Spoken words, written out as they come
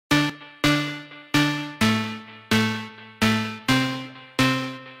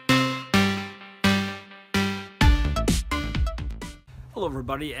Hello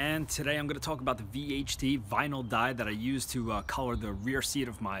everybody, and today I'm going to talk about the VHT vinyl dye that I use to color the rear seat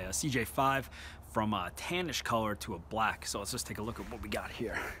of my CJ5 from a tannish color to a black. So let's just take a look at what we got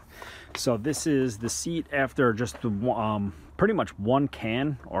here. So this is the seat after just the, pretty much one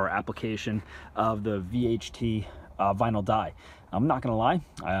can or application of the VHT vinyl dye. I'm not gonna lie,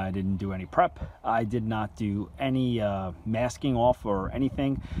 I didn't do any prep. I did not do any masking off or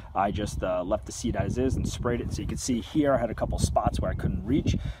anything. I just left the seat as is and sprayed it. So you can see here I had a couple spots where I couldn't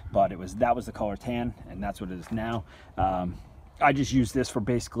reach, but that was the color tan, and that's what it is now. I just used this for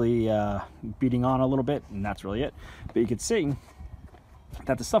basically beating on a little bit, and that's really it. But you can see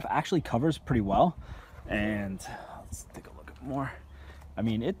that the stuff actually covers pretty well, and let's take a look at more. I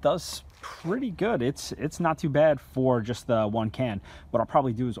mean, it does pretty good. It's not too bad for just the one can. What I'll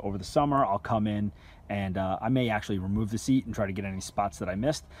probably do is over the summer I'll come in and I may actually remove the seat and try to get any spots that I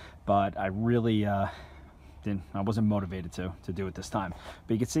missed, but I really I wasn't motivated to do it this time.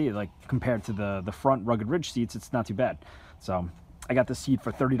 But you can see, like, compared to the front Rugged Ridge seats, it's not too bad. So I got this seat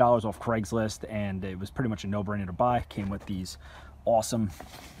for $30 off Craigslist, and it was pretty much a no-brainer to buy. Came with these awesome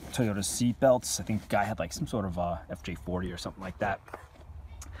Toyota seat belts. I think the guy had like some sort of FJ40 or something like that.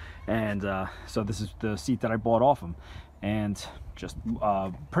 And so this is the seat that I bought off him, and just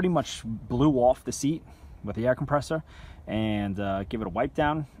pretty much blew off the seat with the air compressor and gave it a wipe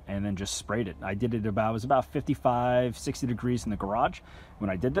down and then just sprayed it. I did it it was about 55, 60 degrees in the garage when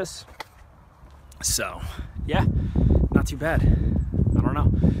I did this. So yeah, not too bad. I don't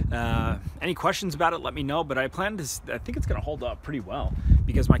know. Any questions about it, let me know, but I think it's gonna hold up pretty well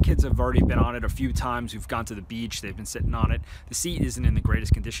because my kids have already been on it a few times. We've gone to the beach, they've been sitting on it. The seat isn't in the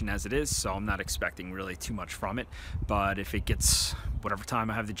greatest condition as it is, so I'm not expecting really too much from it. But if it gets whatever time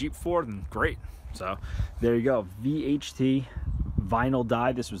I have the Jeep for, then great. So there you go, VHT vinyl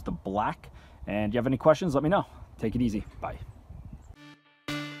dye. This was the black. And if you have any questions, let me know. Take it easy. Bye.